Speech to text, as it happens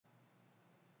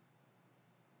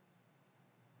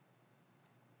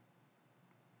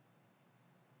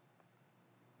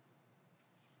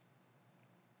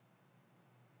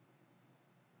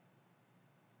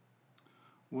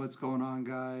What's going on,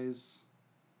 guys?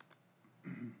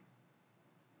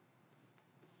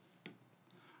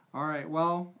 All right,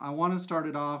 well, I want to start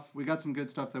it off. We got some good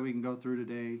stuff that we can go through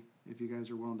today if you guys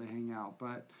are willing to hang out.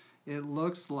 But it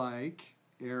looks like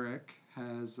Eric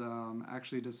has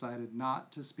actually decided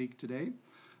not to speak today.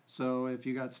 So if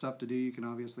you got stuff to do, you can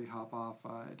obviously hop off.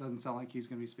 It doesn't sound like he's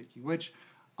going to be speaking, which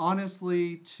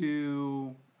honestly,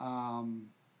 to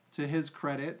his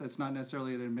credit, that's not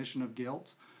necessarily an admission of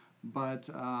guilt, but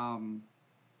I'm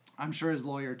sure his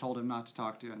lawyer told him not to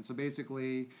talk to him. So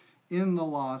basically, in the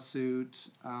lawsuit,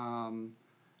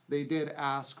 they did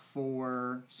ask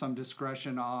for some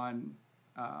discretion on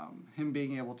him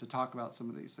being able to talk about some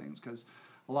of these things because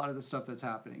a lot of the stuff that's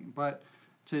happening. But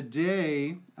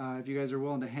today, if you guys are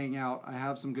willing to hang out, I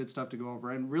have some good stuff to go over.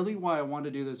 And really why I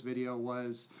wanted to do this video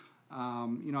was,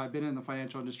 I've been in the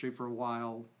financial industry for a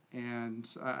while, and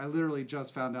I literally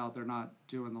just found out they're not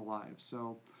doing the live.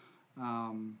 So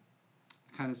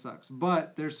kind of sucks.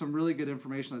 But there's some really good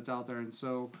information that's out there. And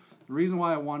so the reason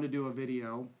why I wanted to do a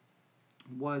video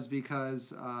was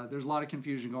because there's a lot of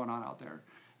confusion going on out there.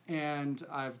 And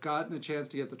I've gotten a chance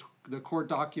to get the court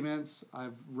documents.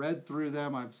 I've read through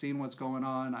them. I've seen what's going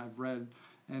on. I've read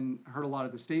and heard a lot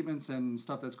of the statements and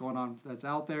stuff that's going on that's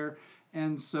out there.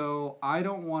 And so I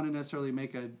don't want to necessarily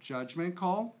make a judgment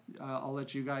call. I'll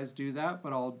let you guys do that,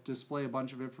 but I'll display a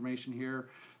bunch of information here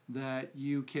that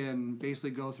you can basically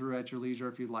go through at your leisure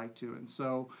if you'd like to. And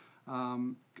so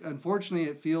unfortunately,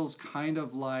 it feels kind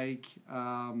of like,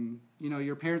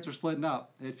 your parents are splitting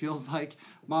up. It feels like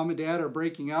mom and dad are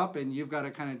breaking up, and you've got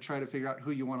to kind of try to figure out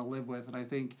who you want to live with. And I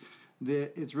think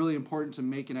that it's really important to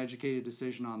make an educated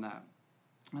decision on that.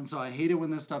 And so I hate it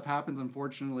when this stuff happens.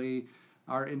 Unfortunately,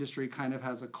 our industry kind of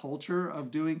has a culture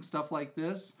of doing stuff like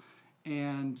this.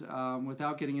 And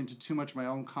without getting into too much of my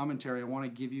own commentary, I want to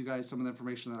give you guys some of the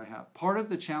information that I have. Part of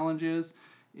the challenge is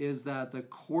that the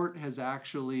court has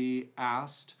actually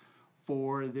asked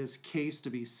for this case to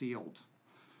be sealed.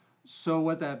 So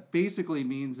what that basically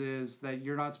means is that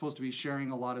you're not supposed to be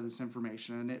sharing a lot of this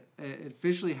information. And it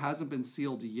officially hasn't been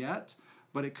sealed yet,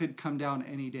 but it could come down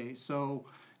any day. So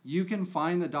you can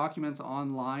find the documents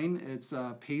online. It's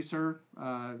Pacer.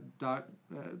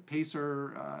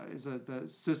 Pacer is the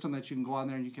system that you can go on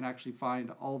there and you can actually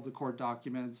find all of the court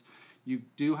documents. You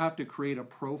do have to create a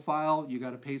profile. You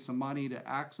got to pay some money to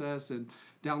access and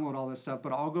download all this stuff.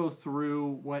 But I'll go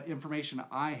through what information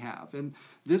I have. And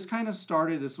this kind of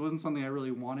started, this wasn't something I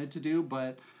really wanted to do,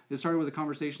 but it started with a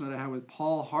conversation that I had with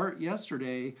Paul Hart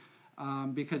yesterday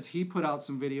because he put out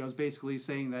some videos basically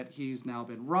saying that he's now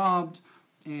been robbed,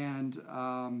 and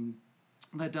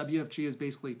that WFG has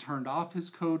basically turned off his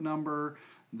code number,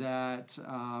 that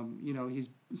he's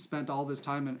spent all this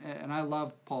time, and I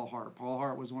love Paul Hart. Paul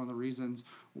Hart was one of the reasons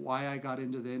why I got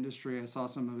into the industry. I saw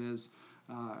some of his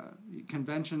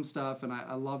convention stuff, and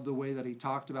I love the way that he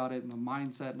talked about it and the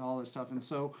mindset and all this stuff. And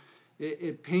so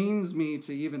it pains me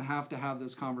to even have to have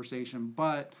this conversation,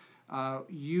 but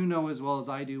as well as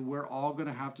I do, we're all going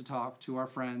to have to talk to our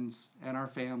friends and our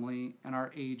family and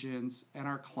our agents and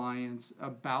our clients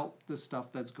about the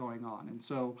stuff that's going on. And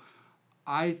so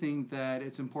I think that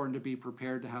it's important to be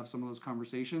prepared to have some of those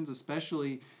conversations,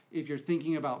 especially if you're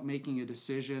thinking about making a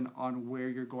decision on where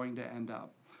you're going to end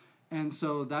up. And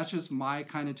so that's just my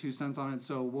kind of 2 cents on it.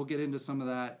 So we'll get into some of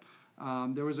that.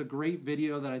 There was a great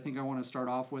video that I think I want to start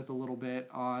off with a little bit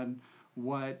on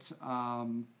what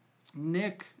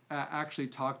Nick actually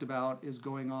talked about is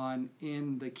going on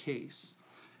in the case.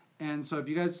 And so if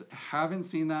you guys haven't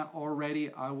seen that already,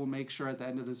 I will make sure at the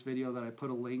end of this video that I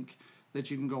put a link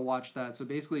that you can go watch that. So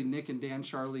basically, Nick and Dan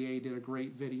Charlier did a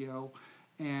great video,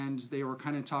 and they were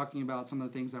kind of talking about some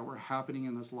of the things that were happening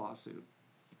in this lawsuit.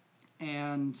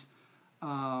 And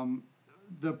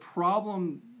the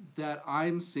problem that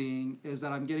I'm seeing is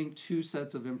that I'm getting 2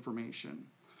 sets of information.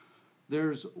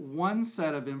 There's one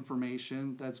set of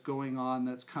information that's going on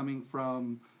that's coming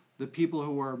from the people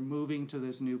who are moving to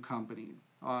this new company,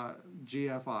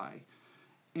 GFI.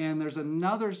 And there's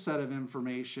another set of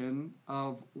information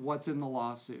of what's in the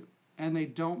lawsuit, and they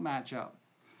don't match up.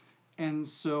 And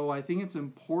so I think it's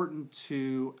important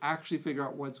to actually figure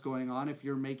out what's going on if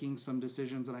you're making some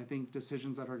decisions, and I think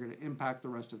decisions that are going to impact the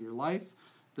rest of your life,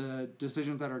 the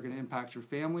decisions that are going to impact your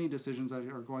family, decisions that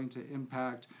are going to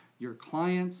impact your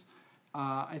clients.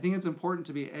 I think it's important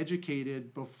to be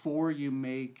educated before you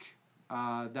make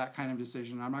that kind of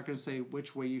decision. I'm not going to say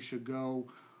which way you should go.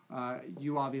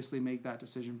 You obviously make that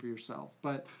decision for yourself.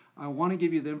 But I want to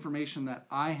give you the information that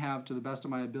I have to the best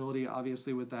of my ability.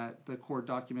 Obviously, with the court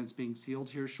documents being sealed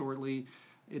here shortly,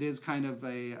 it is kind of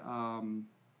a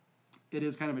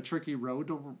tricky road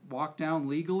to walk down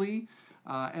legally.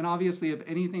 And obviously, if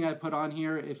anything I put on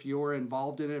here, if you're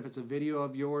involved in it, if it's a video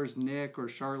of yours, Nick or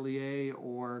Charlier,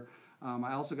 or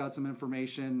I also got some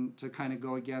information to kind of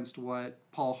go against what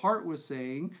Paul Hart was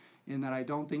saying, in that I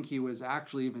don't think he was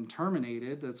actually even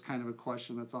terminated. That's kind of a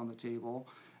question that's on the table.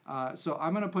 So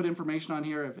I'm going to put information on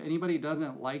here. If anybody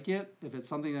doesn't like it, if it's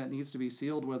something that needs to be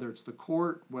sealed, whether it's the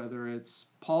court, whether it's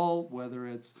Paul, whether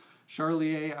it's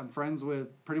Charlier, I'm friends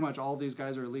with pretty much all of these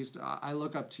guys, or at least I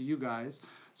look up to you guys.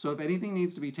 So if anything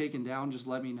needs to be taken down, just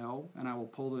let me know, and I will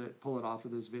pull it off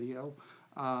of this video.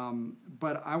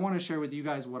 But I want to share with you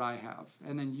guys what I have,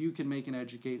 and then you can make an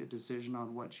educated decision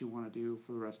on what you want to do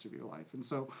for the rest of your life. And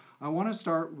so I want to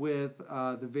start with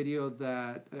the video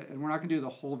that, and we're not going to do the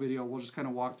whole video, we'll just kind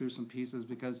of walk through some pieces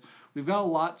because we've got a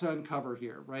lot to uncover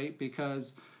here, right?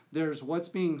 Because there's what's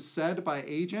being said by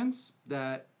agents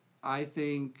that I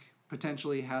think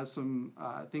potentially has some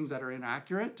things that are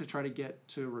inaccurate to try to get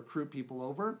to recruit people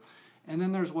over. And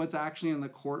then there's what's actually in the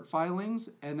court filings,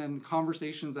 and then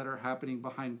conversations that are happening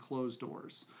behind closed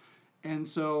doors. And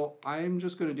so I'm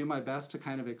just going to do my best to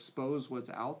kind of expose what's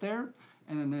out there.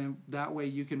 And then that way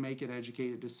you can make an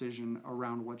educated decision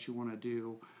around what you want to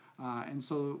do. And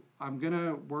so I'm going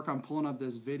to work on pulling up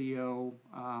this video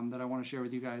that I want to share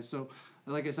with you guys. So,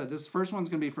 like I said, this first one's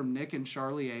going to be from Nick and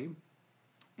Charlier.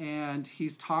 And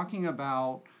he's talking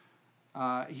about,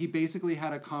 he basically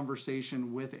had a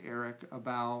conversation with Eric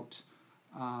about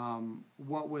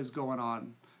what was going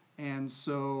on. And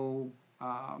so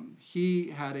he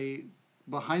had a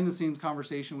behind the scenes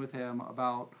conversation with him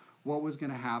about what was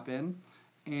going to happen.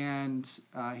 And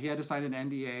he had to sign an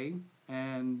NDA.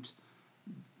 And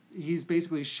he's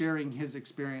basically sharing his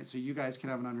experience so you guys can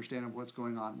have an understanding of what's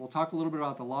going on. We'll talk a little bit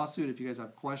about the lawsuit. If you guys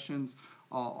have questions,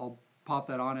 I'll pop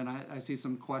that on. And I see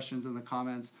some questions in the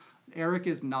comments. Eric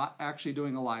is not actually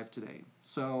doing a live today.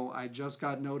 So I just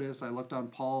got notice. I looked on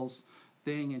Paul's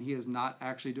thing and he is not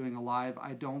actually doing a live.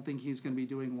 I don't think he's going to be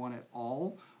doing one at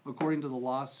all. According to the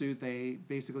lawsuit, they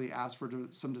basically asked for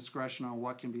some discretion on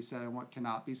what can be said and what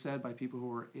cannot be said by people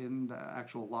who are in the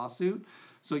actual lawsuit.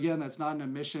 So again, that's not an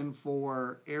admission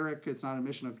for Eric. It's not an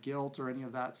admission of guilt or any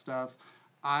of that stuff.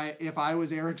 If I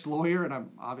was Eric's lawyer, and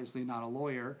I'm obviously not a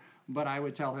lawyer, but I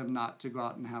would tell him not to go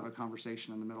out and have a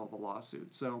conversation in the middle of a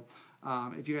lawsuit. So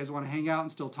if you guys want to hang out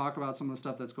and still talk about some of the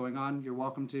stuff that's going on, you're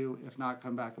welcome to. If not,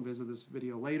 come back and visit this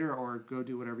video later or go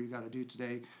do whatever you got to do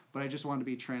today. But I just wanted to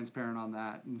be transparent on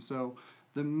that. And so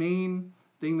the main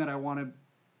thing that I want to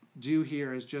do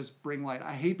here is just bring light.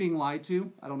 I hate being lied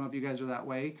to. I don't know if you guys are that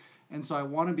way. And so I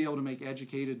want to be able to make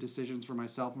educated decisions for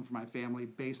myself and for my family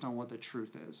based on what the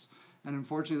truth is. And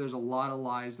unfortunately, there's a lot of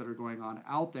lies that are going on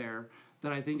out there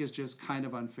that I think is just kind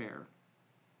of unfair.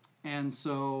 And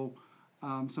so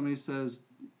somebody says,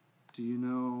 do you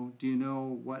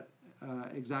know what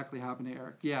exactly happened to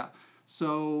Eric? Yeah.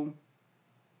 So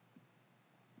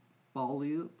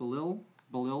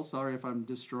Balil, sorry if I'm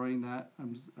destroying that.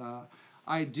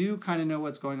 I do kind of know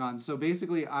what's going on. So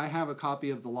basically, I have a copy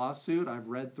of the lawsuit. I've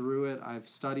read through it. I've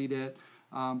studied it.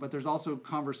 But there's also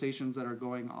conversations that are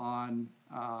going on.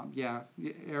 Yeah,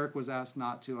 Eric was asked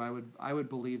not to. I would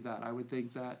believe that. I would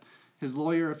think that his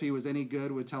lawyer, if he was any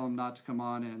good, would tell him not to come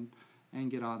on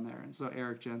and get on there. And so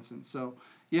Eric Jensen. So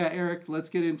yeah, Eric, let's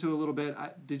get into a little bit.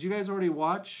 Did you guys already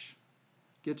watch?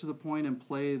 Get to the point and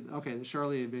play. Okay, the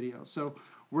Charlier video. So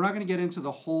we're not going to get into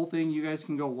the whole thing. You guys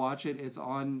can go watch it. It's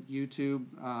on YouTube.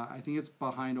 I think it's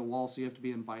behind a wall, so you have to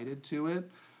be invited to it.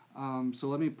 So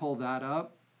let me pull that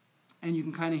up. And you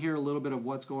can kind of hear a little bit of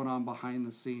what's going on behind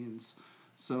the scenes.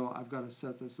 So I've got to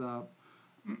set this up,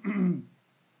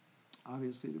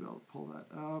 obviously, to be able to pull that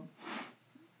up.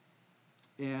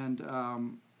 And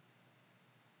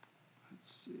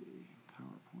let's see,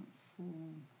 PowerPoint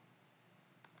full.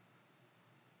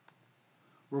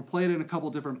 We'll play it in a couple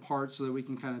different parts so that we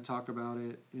can kind of talk about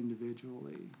it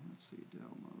individually. Let's see,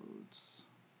 downloads.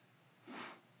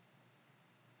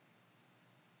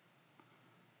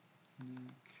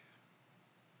 Nick.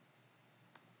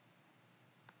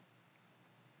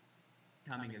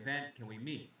 Coming event, can we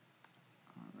meet?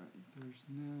 All right, there's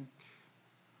Nick.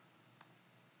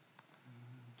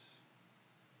 And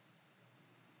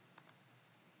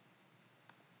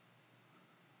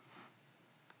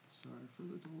sorry for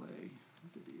the delay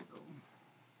video.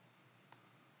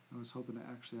 I was hoping to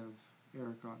actually have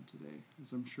Eric on today,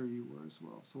 as I'm sure you were as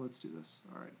well. So let's do this.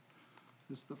 All right,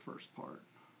 this is the first part.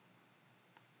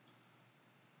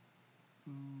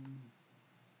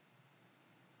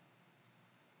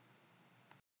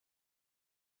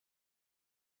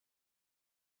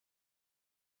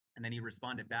 And then he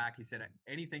responded back. He said,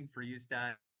 anything for you,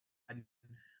 Stan.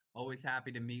 Always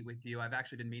happy to meet with you. I've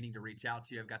actually been meaning to reach out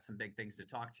to you. I've got some big things to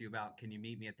talk to you about. Can you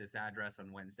meet me at this address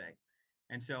on Wednesday?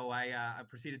 And so I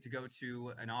proceeded to go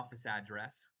to an office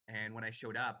address. And when I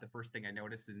showed up, the first thing I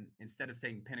noticed is instead of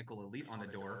saying Pinnacle Elite on the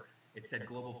door, it said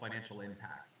Global Financial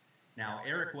Impact. Now,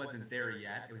 Eric wasn't there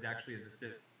yet. It was actually his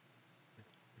assistant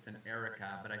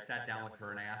Erica, but I sat down with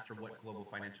her and I asked her what global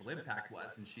financial impact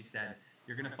was. And she said,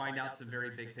 "You're going to find out some very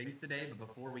big things today, but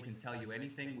before we can tell you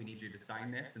anything, we need you to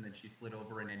sign this." And then she slid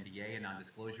over an NDA, a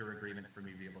non-disclosure agreement, for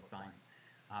me to be able to sign.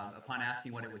 Upon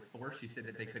asking what it was for, she said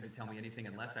that they couldn't tell me anything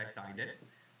unless I signed it.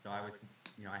 So I was,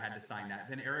 I had to sign that.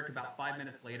 Then Eric, about 5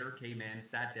 minutes later, came in,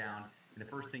 sat down, and the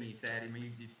first thing he said,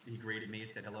 he greeted me,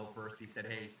 said hello first. He said,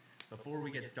 "Hey, before we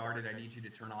get started, I need you to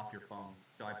turn off your phone."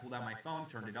 So I pulled out my phone,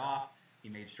 turned it off. He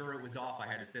made sure it was off. I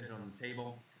had to sit it on the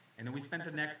table. And then we spent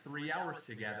the next 3 hours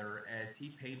together as he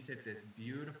painted this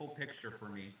beautiful picture for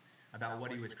me about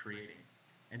what he was creating.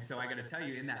 And so I got to tell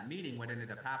you, in that meeting, what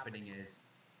ended up happening is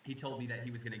he told me that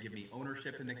he was going to give me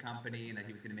ownership in the company and that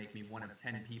he was going to make me one of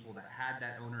 10 people that had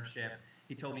that ownership.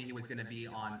 He told me he was going to be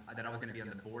that I was going to be on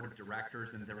the board of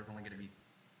directors and there was only going to be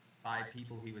 5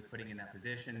 people he was putting in that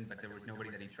position, but there was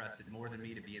nobody that he trusted more than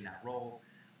me to be in that role.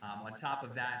 On top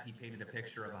of that, he painted a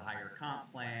picture of a higher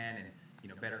comp plan and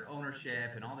better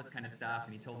ownership and all this kind of stuff.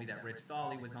 And he told me that Rich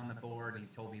Stolley was on the board, and he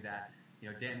told me that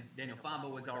Daniel Famba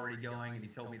was already going, and he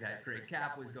told me that Greg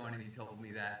Kapp was going, and he told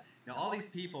me that all these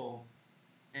people.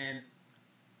 And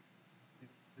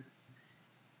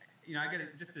I got to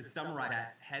just to summarize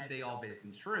that, had they all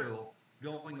been true,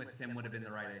 going with him would have been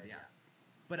the right idea.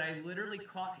 But I literally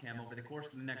caught him over the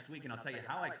course of the next week, and I'll tell you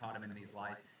how I caught him in these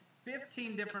lies.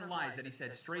 15 different lies that he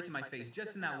said straight to my face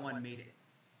just in that one meeting.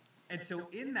 And so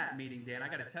in that meeting, Dan, I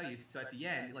got to tell you, so at the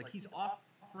end, like, he's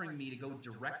offering me to go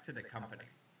direct to the company,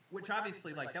 which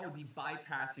obviously, like, that would be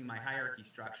bypassing my hierarchy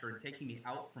structure and taking me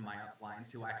out from my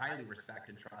uplines, who I highly respect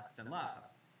and trust and love.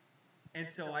 And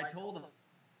so I told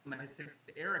him, I said,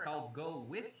 "Eric, I'll go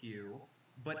with you,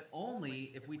 but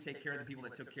only if we take care of the people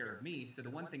that took care of me. So the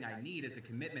one thing I need is a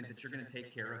commitment that you're going to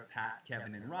take care of Pat,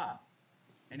 Kevin, and Rob."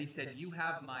 And he said, "You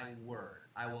have my word.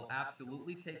 I will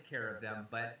absolutely take care of them,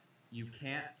 but you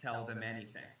can't tell them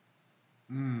anything."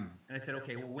 And I said,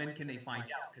 "Okay, well, when can they find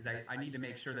out? Because I need to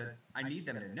make sure that I need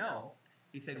them to know."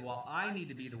 He said, "Well, I need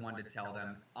to be the one to tell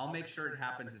them. I'll make sure it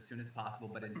happens as soon as possible,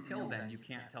 but until then, you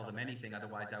can't tell them anything.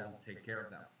 Otherwise, I won't take care of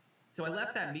them." So I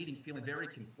left that meeting feeling very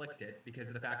conflicted because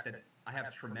of the fact that I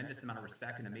have tremendous amount of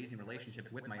respect and amazing relationships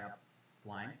with my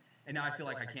upline. And now I feel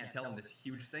like I can't tell them this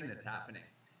huge thing that's happening.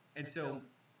 And so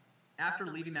after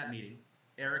leaving that meeting,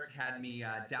 Eric had me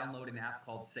download an app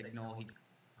called Signal. He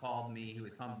called me. He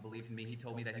was pumped and believed in me. He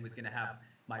told me that he was going to have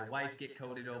my wife get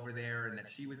coded over there and that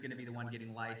she was going to be the one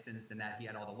getting licensed, and that he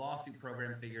had all the lawsuit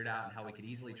program figured out and how we could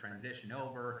easily transition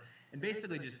over, and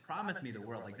basically just promised me the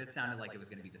world. Like, this sounded like it was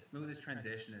going to be the smoothest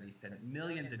transition, and he spent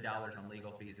millions of dollars on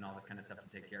legal fees and all this kind of stuff to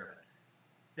take care of it.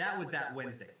 That was that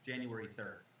Wednesday, January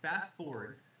 3rd. Fast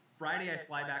forward, Friday, I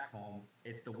fly back home.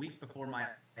 It's the week before my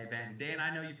event. Dan,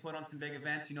 I know you've put on some big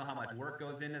events. You know how much work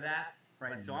goes into that,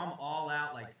 right? So I'm all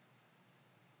out, like,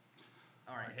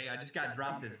 all right, hey, I just got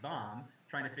dropped this bomb,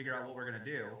 trying to figure out what we're going to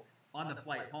do. On the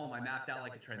flight home, I mapped out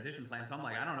like a transition plan. So I'm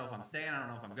like, I don't know if I'm staying. I don't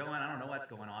know if I'm going. I don't know what's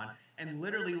going on. And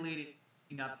literally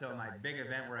leading up to my big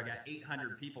event where I got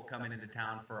 800 people coming into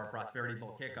town for our Prosperity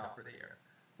Bowl kickoff for the year.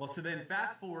 Well, so then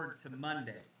fast forward to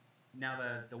Monday,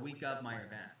 now the week of my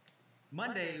event.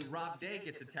 Monday, Rob Day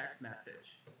gets a text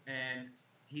message, and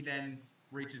he then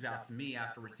reaches out to me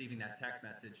after receiving that text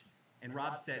message. And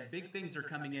Rob said, "Big things are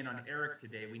coming in on Eric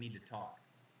today. We need to talk."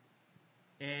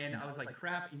 And I was like,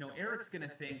 crap, Eric's going to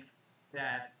think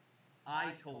that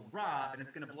I told Rob, and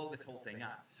it's going to blow this whole thing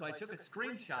up. So I took a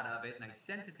screenshot of it and I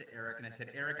sent it to Eric, and I said,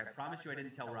 "Eric, I promise you I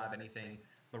didn't tell Rob anything,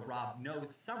 but Rob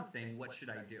knows something. What should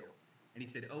I do?" And he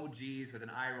said, "Oh, geez," with an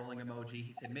eye rolling emoji.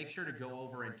 He said, "Make sure to go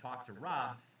over and talk to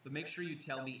Rob, but make sure you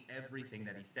tell me everything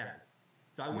that he says."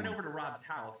 So I went over to Rob's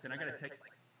house, and I got to tell you,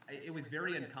 it was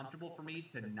very uncomfortable for me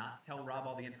to not tell Rob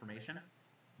all the information,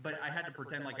 but I had to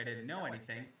pretend like I didn't know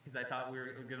anything because I thought we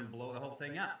were going to blow the whole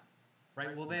thing up.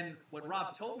 Right. Well, then what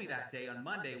Rob told me that day on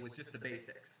Monday was just the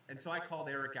basics. And so I called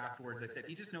Eric afterwards. I said,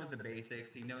 he just knows the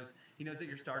basics. He knows that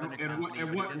you're starting a company.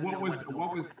 And what was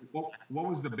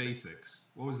the basics?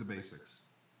 What was the basics?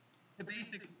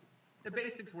 The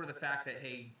basics were the fact that,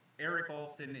 hey, Eric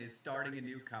Olsen is starting a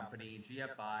new company,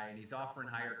 GFI, and he's offering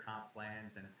higher comp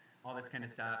plans and all this kind of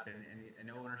stuff,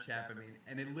 and ownership. I mean,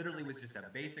 and it literally was just a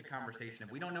basic conversation.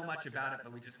 We don't know much about it,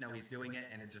 but we just know he's doing it,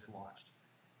 and it just launched.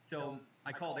 So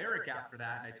I called Eric after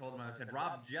that, and I told him, I said,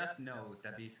 "Rob just knows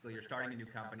that basically you're starting a new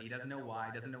company. He doesn't know why,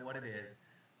 doesn't know what it is,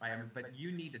 But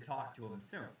you need to talk to him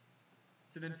soon.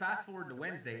 So then fast forward to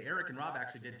Wednesday, Eric and Rob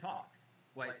actually did talk.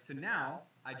 Right. So now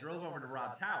I drove over to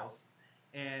Rob's house,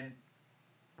 and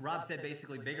Rob said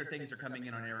basically bigger things are coming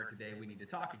in on Eric today. We need to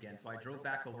talk again. So I drove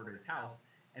back over to his house.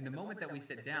 And the moment that we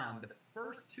sit down, the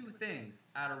first two things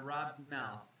out of Rob's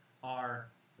mouth are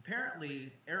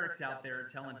apparently Eric's out there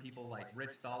telling people like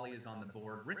Rich Stolley is on the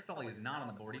board. Rich Stolley is not on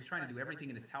the board. He's trying to do everything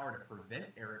in his power to prevent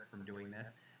Eric from doing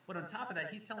this. But on top of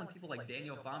that, he's telling people like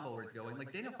Daniel Fambo is going.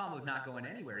 Like Daniel Fambo is not going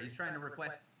anywhere. He's trying to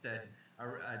request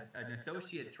an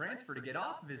associate transfer to get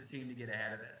off of his team to get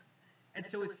ahead of this. And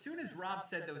so as soon as Rob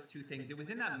said those two things, it was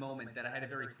in that moment that I had a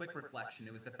very quick reflection.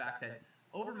 It was the fact that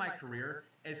over my career,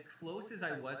 as close as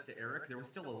I was to Eric, there was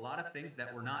still a lot of things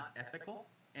that were not ethical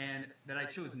and that I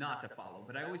chose not to follow.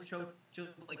 But I always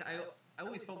I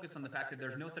always focus on the fact that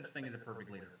there's no such thing as a perfect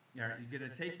leader. You're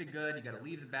going to take the good, you got to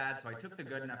leave the bad. So I took the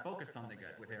good and I focused on the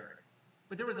good with Eric.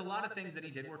 But there was a lot of things that he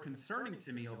did were concerning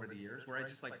to me over the years where I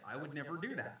just I would never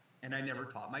do that. And I never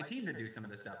taught my team to do some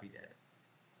of the stuff he did.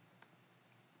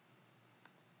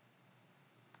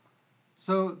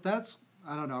 So that's,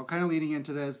 I don't know, kind of leading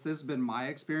into this. This has been my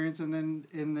experience in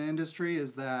the industry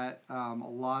is that a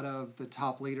lot of the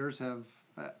top leaders have,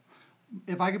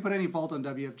 if I could put any fault on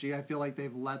WFG, I feel like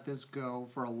they've let this go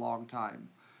for a long time.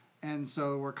 And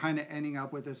so we're kind of ending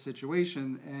up with this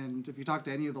situation. And if you talk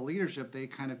to any of the leadership, they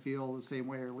kind of feel the same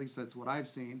way, or at least that's what I've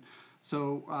seen.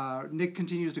 So Nick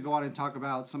continues to go on and talk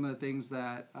about some of the things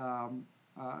that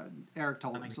Eric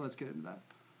told him. So let's get into that.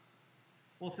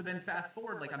 Well, so then fast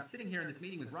forward, I'm sitting here in this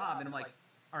meeting with Rob, and I'm like,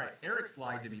 all right, Eric's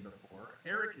lied to me before.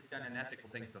 Eric has done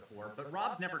unethical things before, but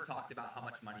Rob's never talked about how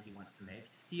much money he wants to make.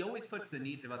 He always puts the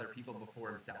needs of other people before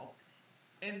himself,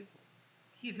 and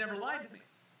he's never lied to me.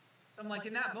 So I'm like,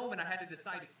 in that moment, I had to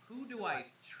decide, who do I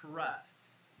trust?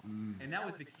 And that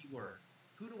was the key word.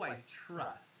 Who do I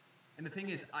trust? And the thing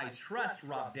is, I trust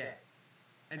Rob Day.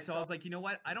 And so I was like, you know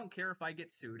what? I don't care if I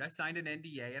get sued. I signed an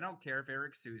NDA. I don't care if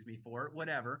Eric sues me for it,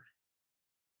 whatever.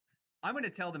 I'm going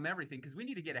to tell them everything because we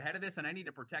need to get ahead of this, and I need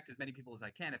to protect as many people as I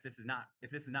can if this is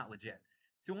not legit.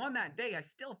 So on that day, I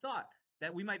still thought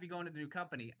that we might be going to the new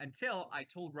company until I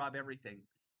told Rob everything.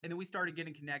 And then we started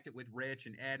getting connected with Rich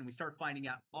and Ed, and we started finding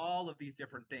out all of these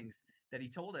different things that he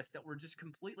told us that were just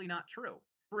completely not true.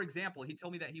 For example, he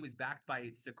told me that he was backed by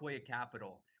Sequoia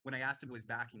Capital when I asked him who his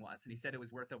backing was, and he said it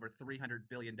was worth over $300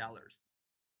 billion.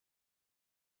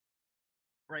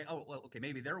 Right. Oh, well, okay.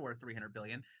 Maybe they're worth 300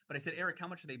 billion. But I said, Eric, how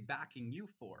much are they backing you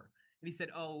for? And he said,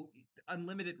 oh,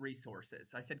 unlimited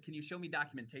resources. I said, can you show me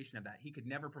documentation of that? He could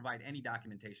never provide any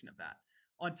documentation of that.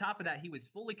 On top of that, he was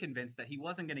fully convinced that he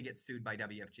wasn't going to get sued by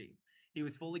WFG. He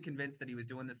was fully convinced that he was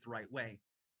doing this the right way.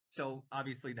 So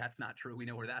obviously that's not true. We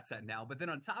know where that's at now. But then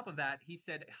on top of that, he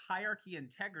said hierarchy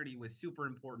integrity was super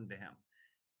important to him.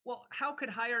 Well, how could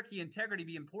hierarchy integrity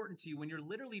be important to you when you're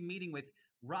literally meeting with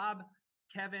Rob,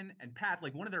 Kevin, and Pat,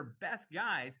 like one of their best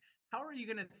guys? How are you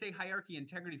going to say hierarchy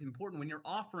integrity is important when you're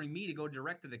offering me to go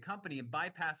direct to the company and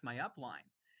bypass my upline?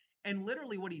 And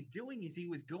literally what he's doing is he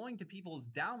was going to people's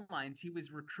downlines. He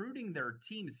was recruiting their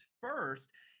teams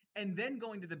first and then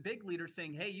going to the big leader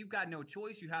saying, hey, you've got no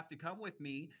choice. You have to come with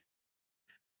me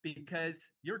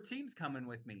because your team's coming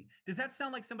with me. Does that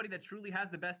sound like somebody that truly has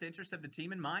the best interest of the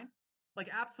team in mind? Like,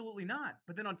 absolutely not.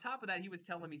 But then on top of that, he was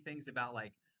telling me things about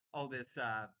this,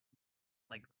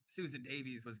 Susan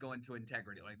Davies was going to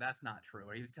integrity. Like, that's not true.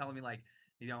 Or he was telling me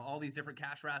all these different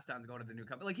Cash Rastons go to the new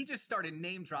company. Like, he just started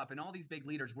name dropping all these big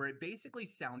leaders where it basically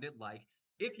sounded like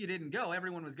if you didn't go,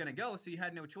 everyone was going to go. So you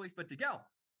had no choice but to go.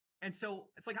 And so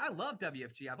it's like, I love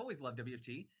WFG. I've always loved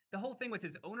WFG. The whole thing with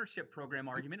his ownership program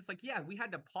argument, it's like, yeah, we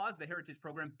had to pause the heritage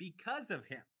program because of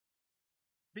him.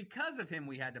 Because of him,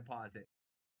 we had to pause it.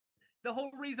 The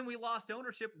whole reason we lost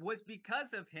ownership was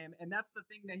because of him. And that's the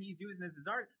thing that he's using as his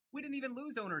art. We didn't even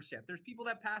lose ownership. There's people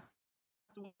that passed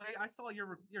away. I saw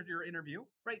your interview,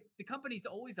 right? The company's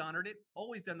always honored it,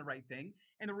 always done the right thing.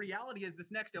 And the reality is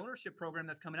this next ownership program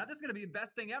that's coming out, this is going to be the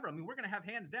best thing ever. I mean, we're going to have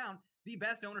hands down the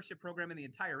best ownership program in the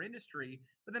entire industry.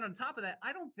 But then on top of that,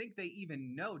 I don't think they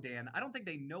even know, Dan. I don't think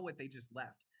they know what they just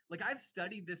left. Like, I've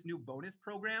studied this new bonus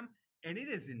program and it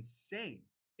is insane.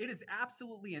 It is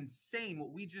absolutely insane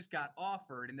what we just got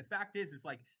offered. And the fact is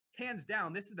like, hands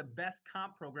down, this is the best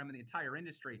comp program in the entire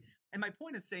industry. And my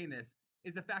point of saying this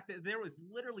is the fact that there was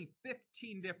literally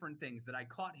 15 different things that I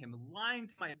caught him lying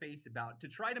to my face about to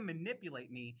try to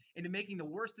manipulate me into making the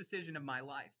worst decision of my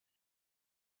life.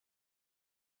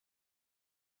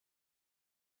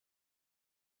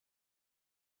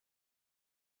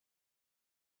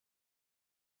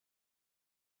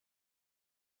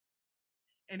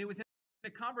 And it was in a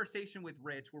conversation with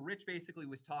Rich where Rich basically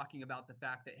was talking about the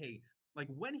fact that, hey, Like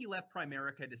when he left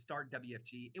Primerica to start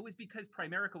WFG, it was because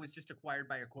Primerica was just acquired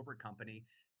by a corporate company.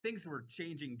 Things were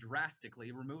changing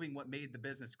drastically, removing what made the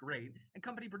business great, and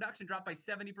company production dropped by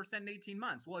 70% in 18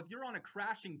 months. Well, if you're on a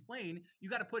crashing plane, you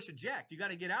got to push eject. You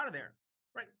got to get out of there,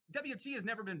 right? WFG has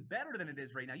never been better than it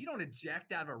is right now. You don't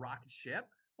eject out of a rocket ship.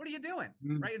 What are you doing?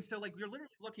 Mm. Right. And so, like, you're literally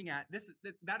looking at this.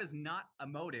 That is not a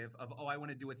motive of, oh, I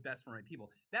want to do what's best for my people.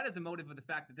 That is a motive of the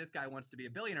fact that this guy wants to be a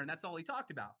billionaire. And that's all he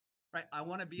talked about. Right. I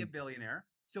want to be a billionaire.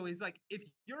 So he's like, if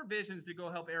your vision is to go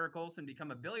help Eric Olsen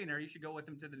become a billionaire, you should go with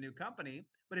him to the new company.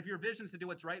 But if your vision is to do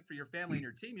what's right for your family and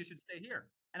your team, you should stay here.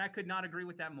 And I could not agree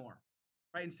with that more.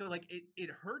 Right. And so, like, it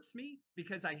hurts me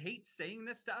because I hate saying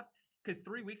this stuff. Because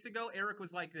 3 weeks ago, Eric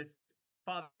was like this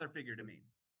father figure to me.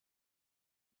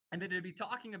 And then to be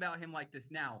talking about him like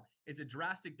this now is a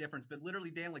drastic difference. But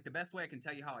literally, Dan, like, the best way I can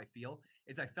tell you how I feel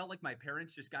is I felt like my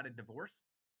parents just got a divorce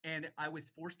and I was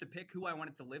forced to pick who I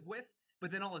wanted to live with.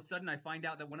 But then all of a sudden I find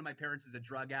out that one of my parents is a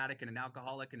drug addict and an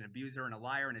alcoholic and an abuser and a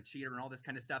liar and a cheater and all this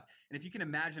kind of stuff. And if you can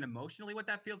imagine emotionally what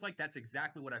that feels like, that's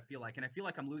exactly what I feel like. And I feel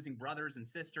like I'm losing brothers and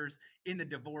sisters in the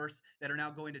divorce that are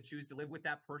now going to choose to live with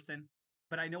that person.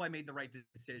 But I know I made the right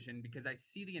decision because I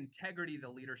see the integrity of the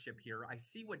leadership here. I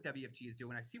see what WFG is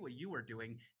doing. I see what you are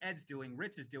doing, Ed's doing,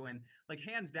 Rich is doing. Like,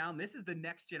 hands down, this is the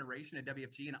next generation of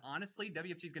WFG. And honestly,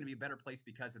 WFG is going to be a better place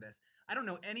because of this. I don't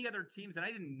know any other teams, and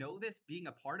I didn't know this being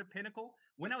a part of Pinnacle.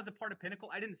 When I was a part of Pinnacle,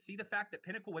 I didn't see the fact that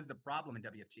Pinnacle was the problem in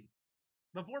WFG.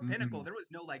 Before Pinnacle, there was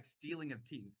no like stealing of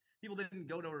teams. People didn't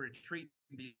go to a retreat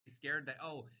and be scared that,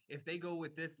 oh, if they go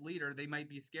with this leader, they might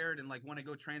be scared and like want to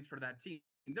go transfer that team.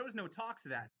 There was no talks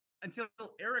of that until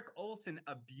Eric Olsen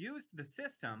abused the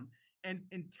system and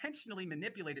intentionally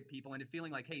manipulated people into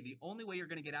feeling like, hey, the only way you're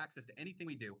going to get access to anything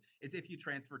we do is if you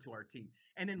transfer to our team.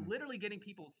 And then literally getting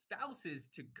people's spouses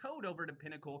to code over to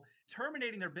Pinnacle,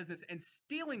 terminating their business and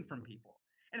stealing from people.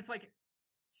 And it's like,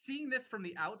 seeing this from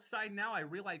the outside now, I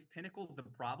realize Pinnacle's the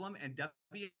problem, and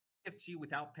WFG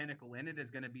without Pinnacle in it is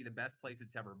going to be the best place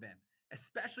it's ever been,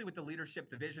 especially with the leadership,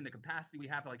 the vision, the capacity we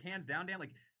have. Like, hands down, Dan,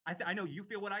 like, I know you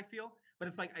feel what I feel, but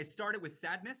it's like I started with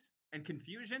sadness and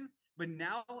confusion, but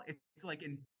now it's like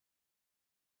intense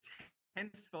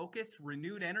focus,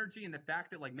 renewed energy, and the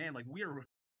fact that, like, man, like, we are.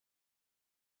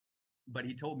 But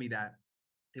he told me that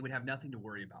they would have nothing to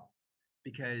worry about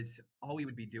because all we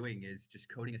would be doing is just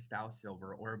coding a spouse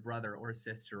over or a brother or a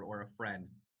sister or a friend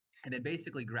and then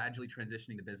basically gradually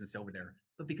transitioning the business over there.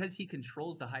 But because he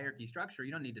controls the hierarchy structure,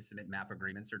 you don't need to submit map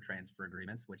agreements or transfer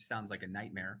agreements, which sounds like a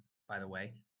nightmare, by the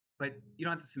way. But you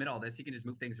don't have to submit all this. You can just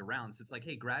move things around. So it's like,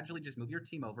 hey, gradually just move your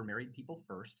team over, married people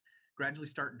first, gradually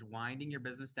start winding your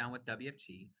business down with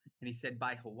WFG. And he said,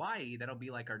 by Hawaii, that'll be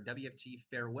like our WFG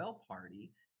farewell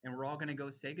party. And we're all going to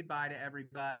go say goodbye to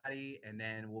everybody. And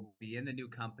then we'll be in the new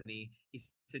company. He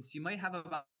said, so you might have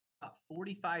about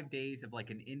 45 days of like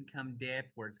an income dip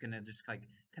where it's going to just like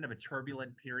kind of a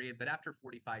turbulent period. But after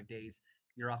 45 days,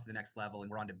 you're off to the next level and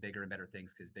we're on to bigger and better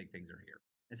things because big things are here.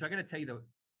 And so I got to tell you, though,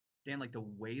 Dan, like the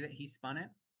way that he spun it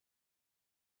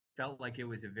felt like it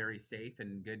was a very safe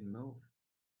and good move.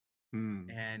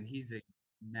 And he's a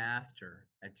master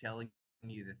at telling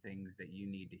you the things that you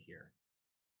need to hear.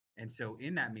 And so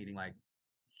in that meeting, like,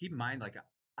 keep in mind, like,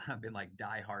 I've been like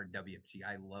diehard WFG.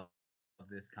 I love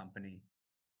this company.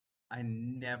 I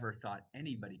never thought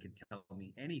anybody could tell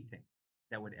me anything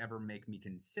that would ever make me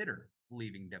consider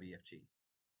leaving WFG.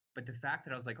 But the fact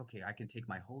that I was like, okay, I can take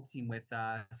my whole team with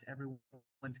us. Everyone's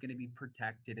going to be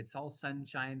protected. It's all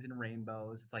sunshines and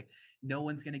rainbows. It's like no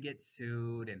one's going to get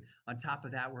sued. And on top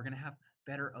of that, we're going to have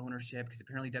better ownership because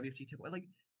apparently WFG took, like,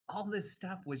 all this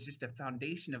stuff was just a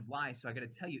foundation of lies. So I got to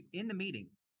tell you, in the meeting,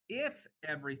 if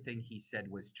everything he said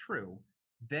was true,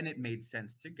 then it made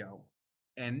sense to go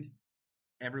and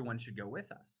everyone should go with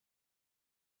us.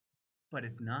 But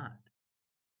it's not.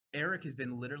 Eric has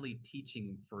been literally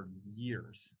teaching for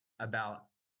years about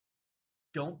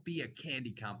don't be a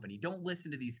candy company. Don't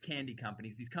listen to these candy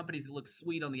companies, these companies that look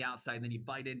sweet on the outside and then you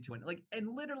bite into it. Like,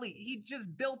 and literally he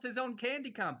just built his own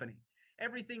candy company.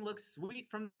 Everything looks sweet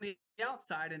from the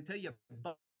outside until you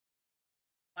bite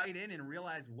in and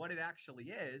realize what it actually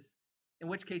is, in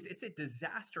which case it's a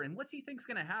disaster. And what's he think's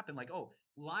going to happen? Like, oh,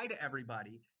 lie to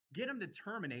everybody, get him to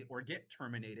terminate or get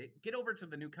terminated, get over to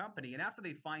the new company. And after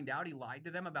they find out he lied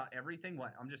to them about everything,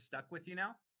 what, I'm just stuck with you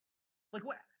now? Like,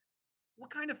 what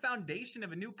kind of foundation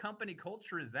of a new company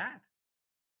culture is that?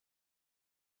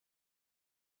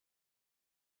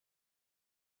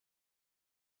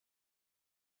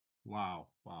 Wow.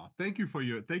 Wow. Thank you for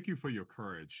your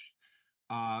courage.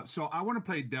 So I want to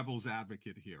play devil's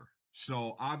advocate here.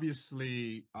 So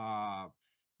obviously,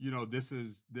 this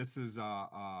is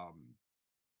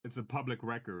it's a public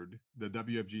record. The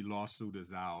WFG lawsuit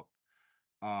is out.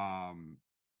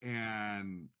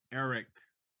 And Eric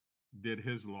did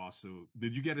his lawsuit.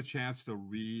 Did you get a chance to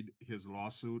read his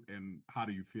lawsuit, and how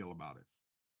do you feel about it?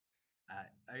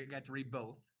 I got to read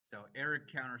both. So Eric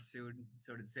countersued,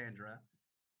 so did Sandra,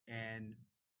 and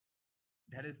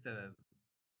that is the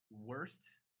worst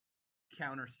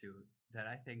countersuit that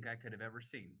I think I could have ever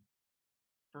seen.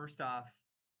 First off,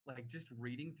 like just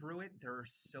reading through it, there are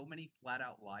so many flat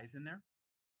out lies in there.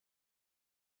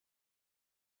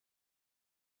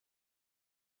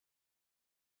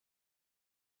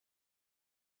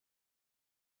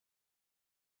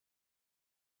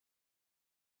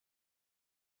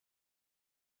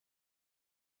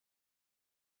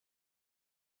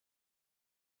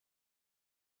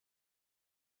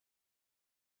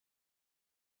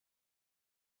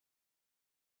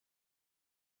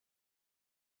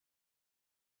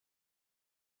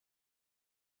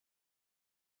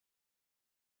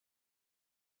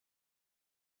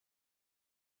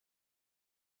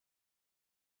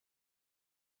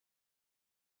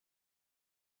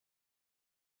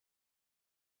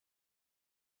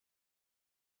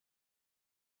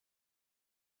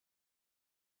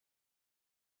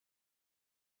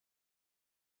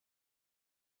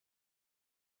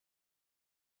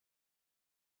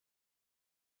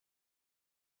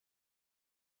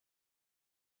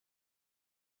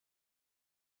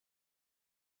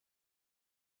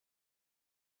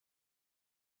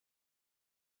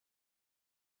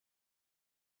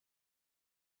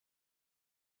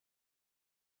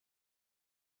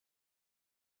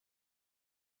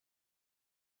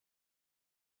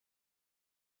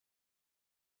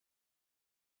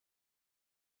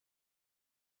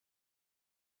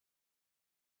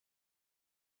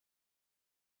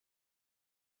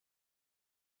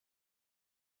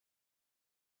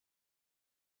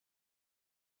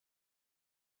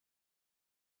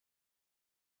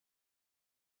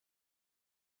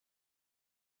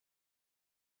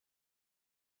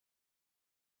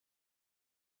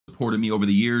 Supported me over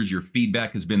the years. Your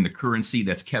feedback has been the currency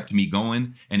that's kept me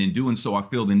going. And in doing so, I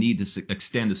feel the need to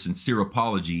extend a sincere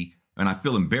apology. And I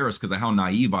feel embarrassed because of how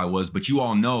naive I was. But you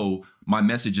all know my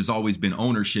message has always been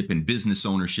ownership and business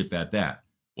ownership at that.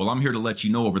 Well, I'm here to let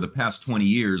you know over the past 20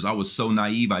 years, I was so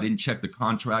naive. I didn't check the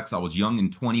contracts. I was young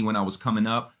and 20 when I was coming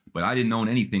up, but I didn't own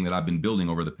anything that I've been building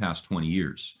over the past 20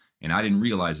 years. And I didn't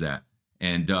realize that.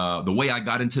 And the way I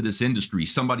got into this industry,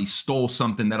 somebody stole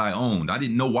something that I owned. I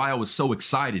didn't know why I was so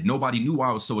excited. Nobody knew why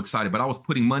I was so excited, but I was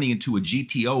putting money into a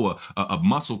GTO, a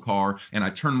muscle car, and I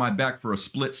turned my back for a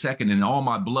split second, and all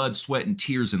my blood, sweat, and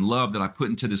tears and love that I put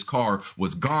into this car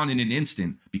was gone in an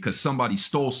instant because somebody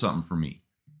stole something from me.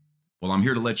 Well, I'm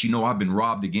here to let you know I've been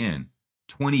robbed again.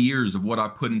 20 years of what I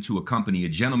put into a company, a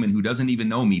gentleman who doesn't even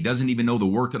know me, doesn't even know the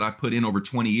work that I put in over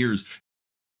 20 years,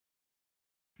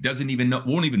 doesn't even know,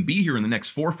 won't even be here in the next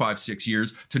 4, 5, 6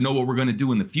 years to know what we're going to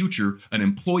do in the future. An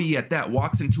employee at that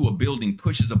walks into a building,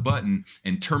 pushes a button,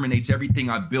 and terminates everything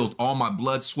I've built, all my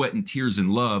blood, sweat, and tears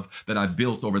and love that I've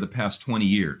built over the past 20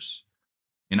 years.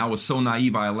 And I was so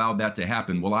naive I allowed that to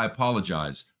happen. Well, I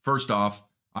apologize. First off,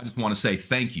 I just want to say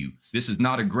thank you. This is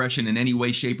not aggression in any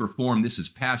way, shape, or form. This is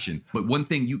passion. But one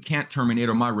thing you can't terminate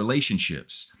are my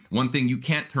relationships. One thing you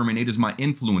can't terminate is my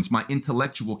influence, my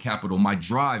intellectual capital, my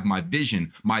drive, my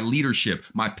vision, my leadership,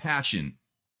 my passion,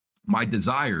 my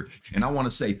desire. And I want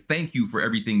to say thank you for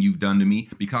everything you've done to me,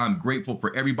 because I'm grateful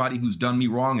for everybody who's done me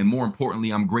wrong. And more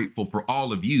importantly, I'm grateful for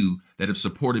all of you that have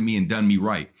supported me and done me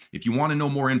right. If you want to know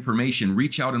more information,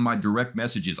 reach out in my direct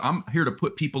messages. I'm here to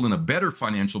put people in a better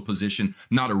financial position,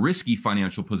 not a risky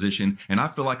financial position. And I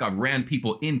feel like I've ran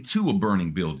people into a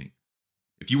burning building.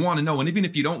 If you want to know, and even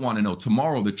if you don't want to know,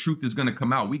 tomorrow the truth is going to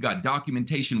come out. We got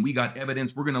documentation. We got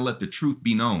evidence. We're going to let the truth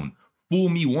be known. Fool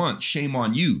me once, shame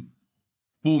on you.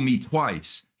 Fool me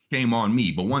twice, shame on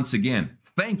me. But once again,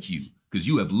 thank you, because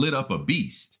you have lit up a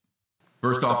beast.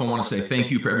 First off, I want to say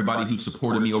thank you for everybody who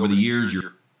supported me over the years.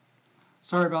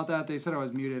 Sorry about that. They said I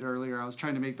was muted earlier. I was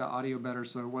trying to make the audio better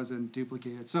so it wasn't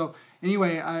duplicated. So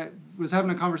anyway, I was having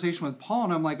a conversation with Paul,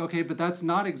 and I'm like, okay, but that's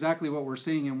not exactly what we're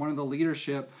seeing. And one of the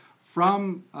leadership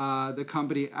from the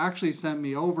company actually sent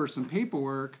me over some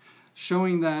paperwork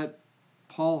showing that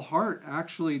Paul Hart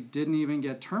actually didn't even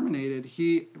get terminated.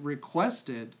 He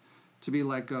requested to be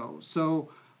let go. So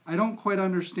I don't quite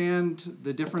understand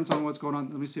the difference on what's going on.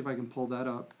 Let me see if I can pull that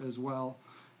up as well.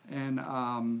 And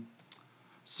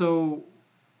so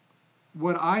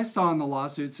what I saw in the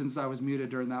lawsuit, since I was muted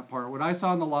during that part, what I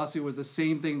saw in the lawsuit was the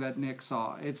same thing that Nick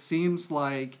saw. It seems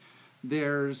like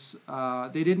there's,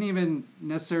 they didn't even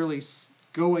necessarily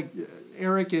go,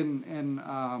 Eric and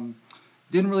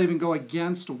didn't really even go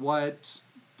against what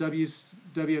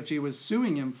WFG was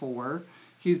suing him for,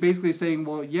 he's basically saying,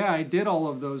 well, yeah, I did all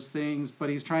of those things, but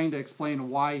he's trying to explain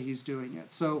why he's doing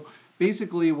it. So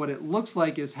basically what it looks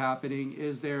like is happening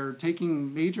is they're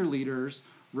taking major leaders,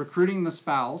 recruiting the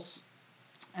spouse,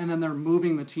 and then they're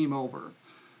moving the team over.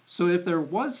 So if there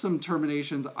was some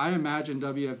terminations, I imagine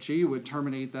WFG would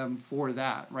terminate them for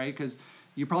that, right? Because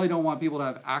you probably don't want people to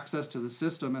have access to the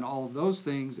system and all of those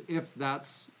things if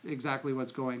that's exactly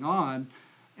what's going on.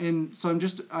 And so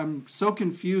I'm so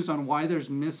confused on why there's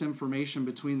misinformation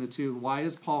between the two. Why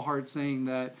is Paul Hart saying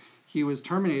that he was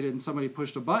terminated and somebody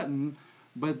pushed a button,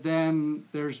 but then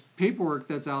there's paperwork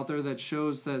that's out there that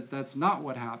shows that that's not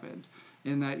what happened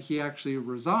and that he actually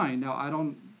resigned?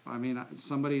 Now,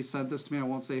 somebody sent this to me. I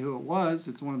won't say who it was.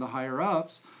 It's one of the higher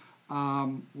ups.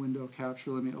 Window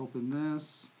capture, let me open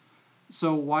this.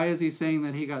 So why is he saying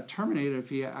that he got terminated if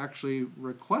he actually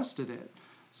requested it?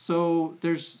 So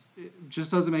it just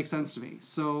doesn't make sense to me.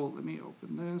 So let me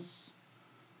open this.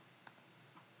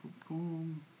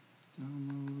 Boom,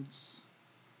 downloads.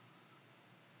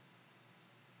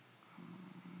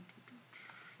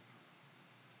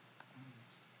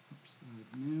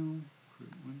 Upside new,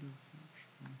 create window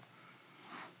capture.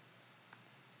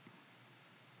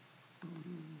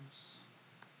 Photos.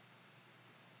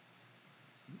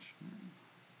 Is it sharing?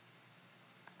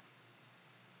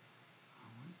 Oh,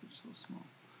 why is it so small?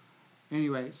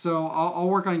 Anyway, so I'll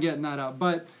work on getting that up.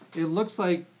 But it looks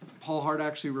like Paul Hart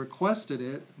actually requested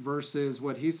it versus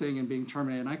what he's saying and being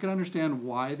terminated. And I can understand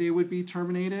why they would be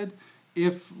terminated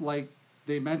if, like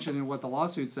they mentioned in what the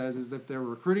lawsuit says, is if they're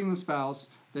recruiting the spouse,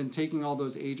 then taking all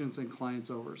those agents and clients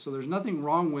over. So there's nothing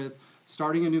wrong with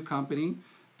starting a new company.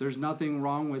 There's nothing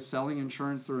wrong with selling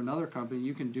insurance through another company.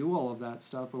 You can do all of that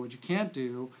stuff, but what you can't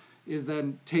do is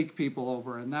then take people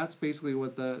over. And that's basically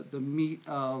what the meat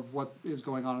of what is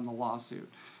going on in the lawsuit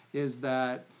is,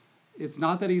 that it's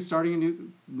not that he's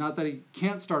not that he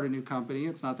can't start a new company.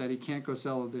 It's not that he can't go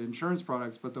sell the insurance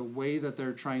products, but the way that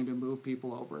they're trying to move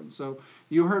people over. And so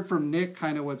you heard from Nick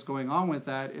kind of what's going on with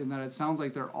that, in that it sounds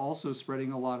like they're also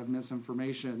spreading a lot of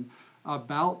misinformation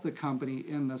about the company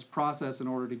in this process in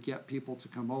order to get people to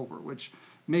come over, which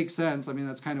makes sense. I mean,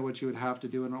 that's kind of what you would have to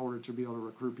do in order to be able to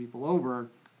recruit people over.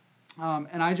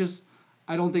 And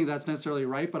I don't think that's necessarily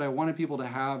right, but I wanted people to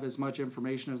have as much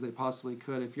information as they possibly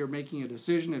could. If you're making a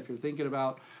decision, if you're thinking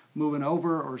about moving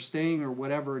over or staying or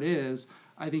whatever it is,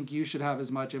 I think you should have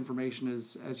as much information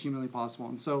as humanly possible.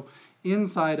 And so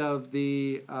inside of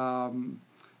the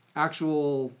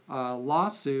actual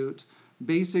lawsuit,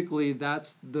 basically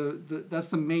that's the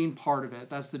main part of it.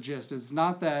 That's the gist. It's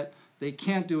not that they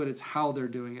can't do it, it's how they're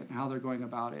doing it and how they're going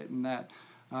about it. And that,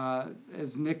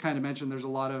 as Nick kind of mentioned, there's a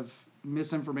lot of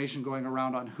misinformation going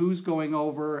around on who's going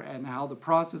over and how the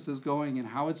process is going and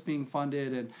how it's being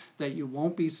funded, and that you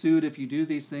won't be sued if you do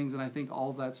these things. And I think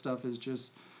all of that stuff is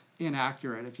just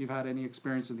inaccurate. If you've had any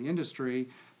experience in the industry,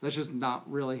 that's just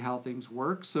not really how things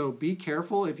work. So be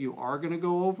careful if you are going to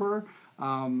go over.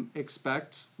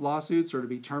 Expect lawsuits or to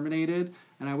be terminated.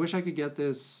 And I wish I could get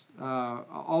this.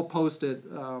 I'll post it,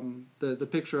 the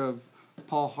picture of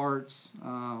Paul Hart's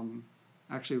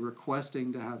actually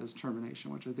requesting to have his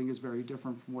termination, which I think is very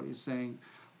different from what he's saying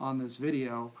on this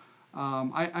video.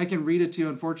 I can read it to you.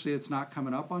 Unfortunately, it's not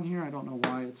coming up on here. I don't know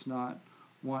why it's not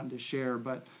wanting to share,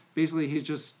 but basically he's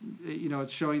just,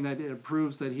 it's showing that it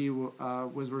proves that he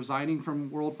was resigning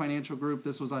from World Financial Group.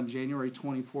 This was on January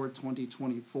 24,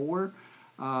 2024.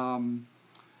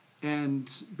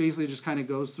 And basically just kind of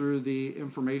goes through the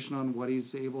information on what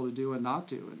he's able to do and not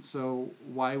do. And so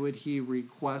why would he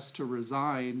request to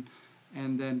resign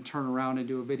and then turn around and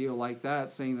do a video like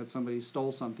that saying that somebody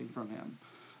stole something from him?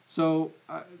 So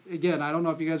again, I don't know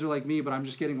if you guys are like me, but I'm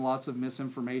just getting lots of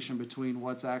misinformation between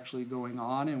what's actually going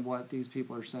on and what these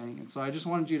people are saying. And so I just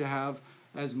wanted you to have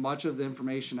as much of the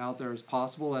information out there as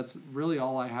possible. That's really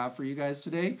all I have for you guys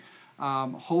today.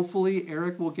 Hopefully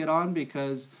Eric will get on,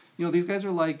 because these guys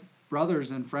are like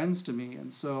brothers and friends to me,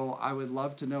 and so I would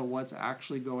love to know what's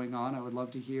actually going on. I would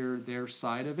love to hear their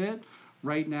side of it.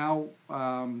 Right now,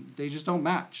 they just don't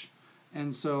match,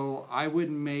 and so I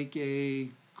wouldn't make a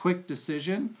quick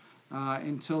decision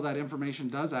until that information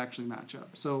does actually match up.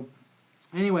 So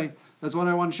anyway, that's what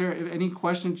I want to share. If any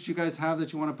questions you guys have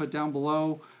that you want to put down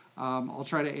below, I'll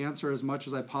try to answer as much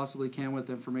as I possibly can with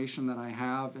the information that I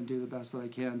have and do the best that I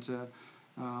can to.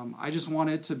 I just want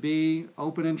it to be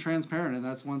open and transparent, and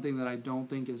that's one thing that I don't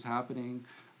think is happening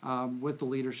with the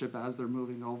leadership as they're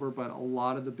moving over, but a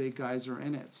lot of the big guys are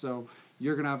in it. So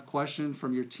you're going to have questions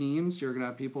from your teams. You're going to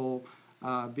have people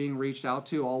being reached out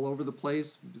to all over the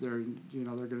place. They're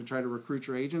going to try to recruit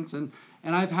your agents, and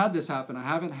I've had this happen. I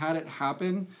haven't had it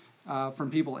happen from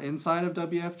people inside of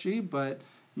WFG, but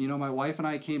you know, my wife and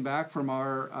I came back from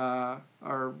our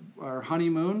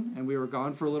honeymoon, and we were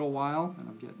gone for a little while. And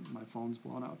I'm getting my phone's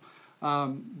blown up.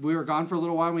 We were gone for a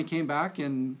little while. And we came back,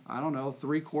 and I don't know,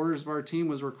 3/4 of our team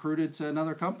was recruited to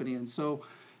another company, and so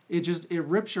it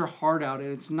rips your heart out.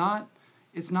 And it's not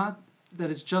that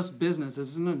it's just business. This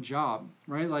isn't a job,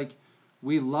 right? Like,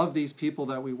 we love these people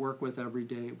that we work with every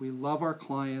day. We love our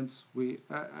clients.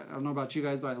 I don't know about you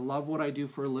guys, but I love what I do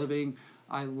for a living.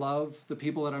 I love the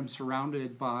people that I'm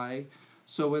surrounded by.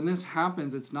 So when this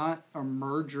happens, it's not a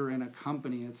merger in a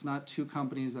company. It's not two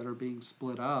companies that are being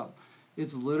split up.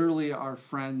 It's literally our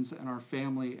friends and our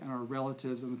family and our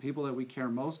relatives and the people that we care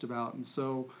most about. And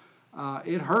so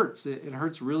it hurts. It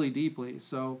hurts really deeply.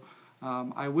 So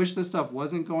I wish this stuff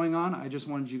wasn't going on. I just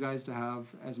wanted you guys to have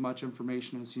as much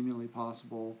information as humanly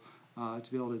possible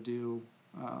to be able to do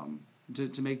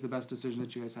to make the best decision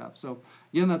that you guys have. So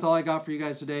again, that's all I got for you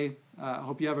guys today. I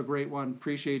hope you have a great one.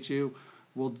 Appreciate you.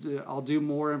 I'll do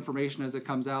more information as it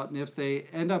comes out, and if they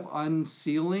end up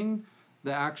unsealing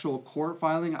the actual court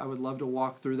filing, I would love to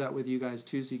walk through that with you guys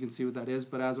too, so you can see what that is.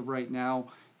 But as of right now,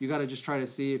 you got to just try to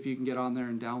see if you can get on there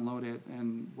and download it,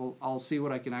 and I'll see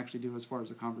what I can actually do as far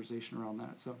as a conversation around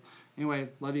that. So anyway,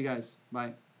 love you guys.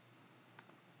 Bye.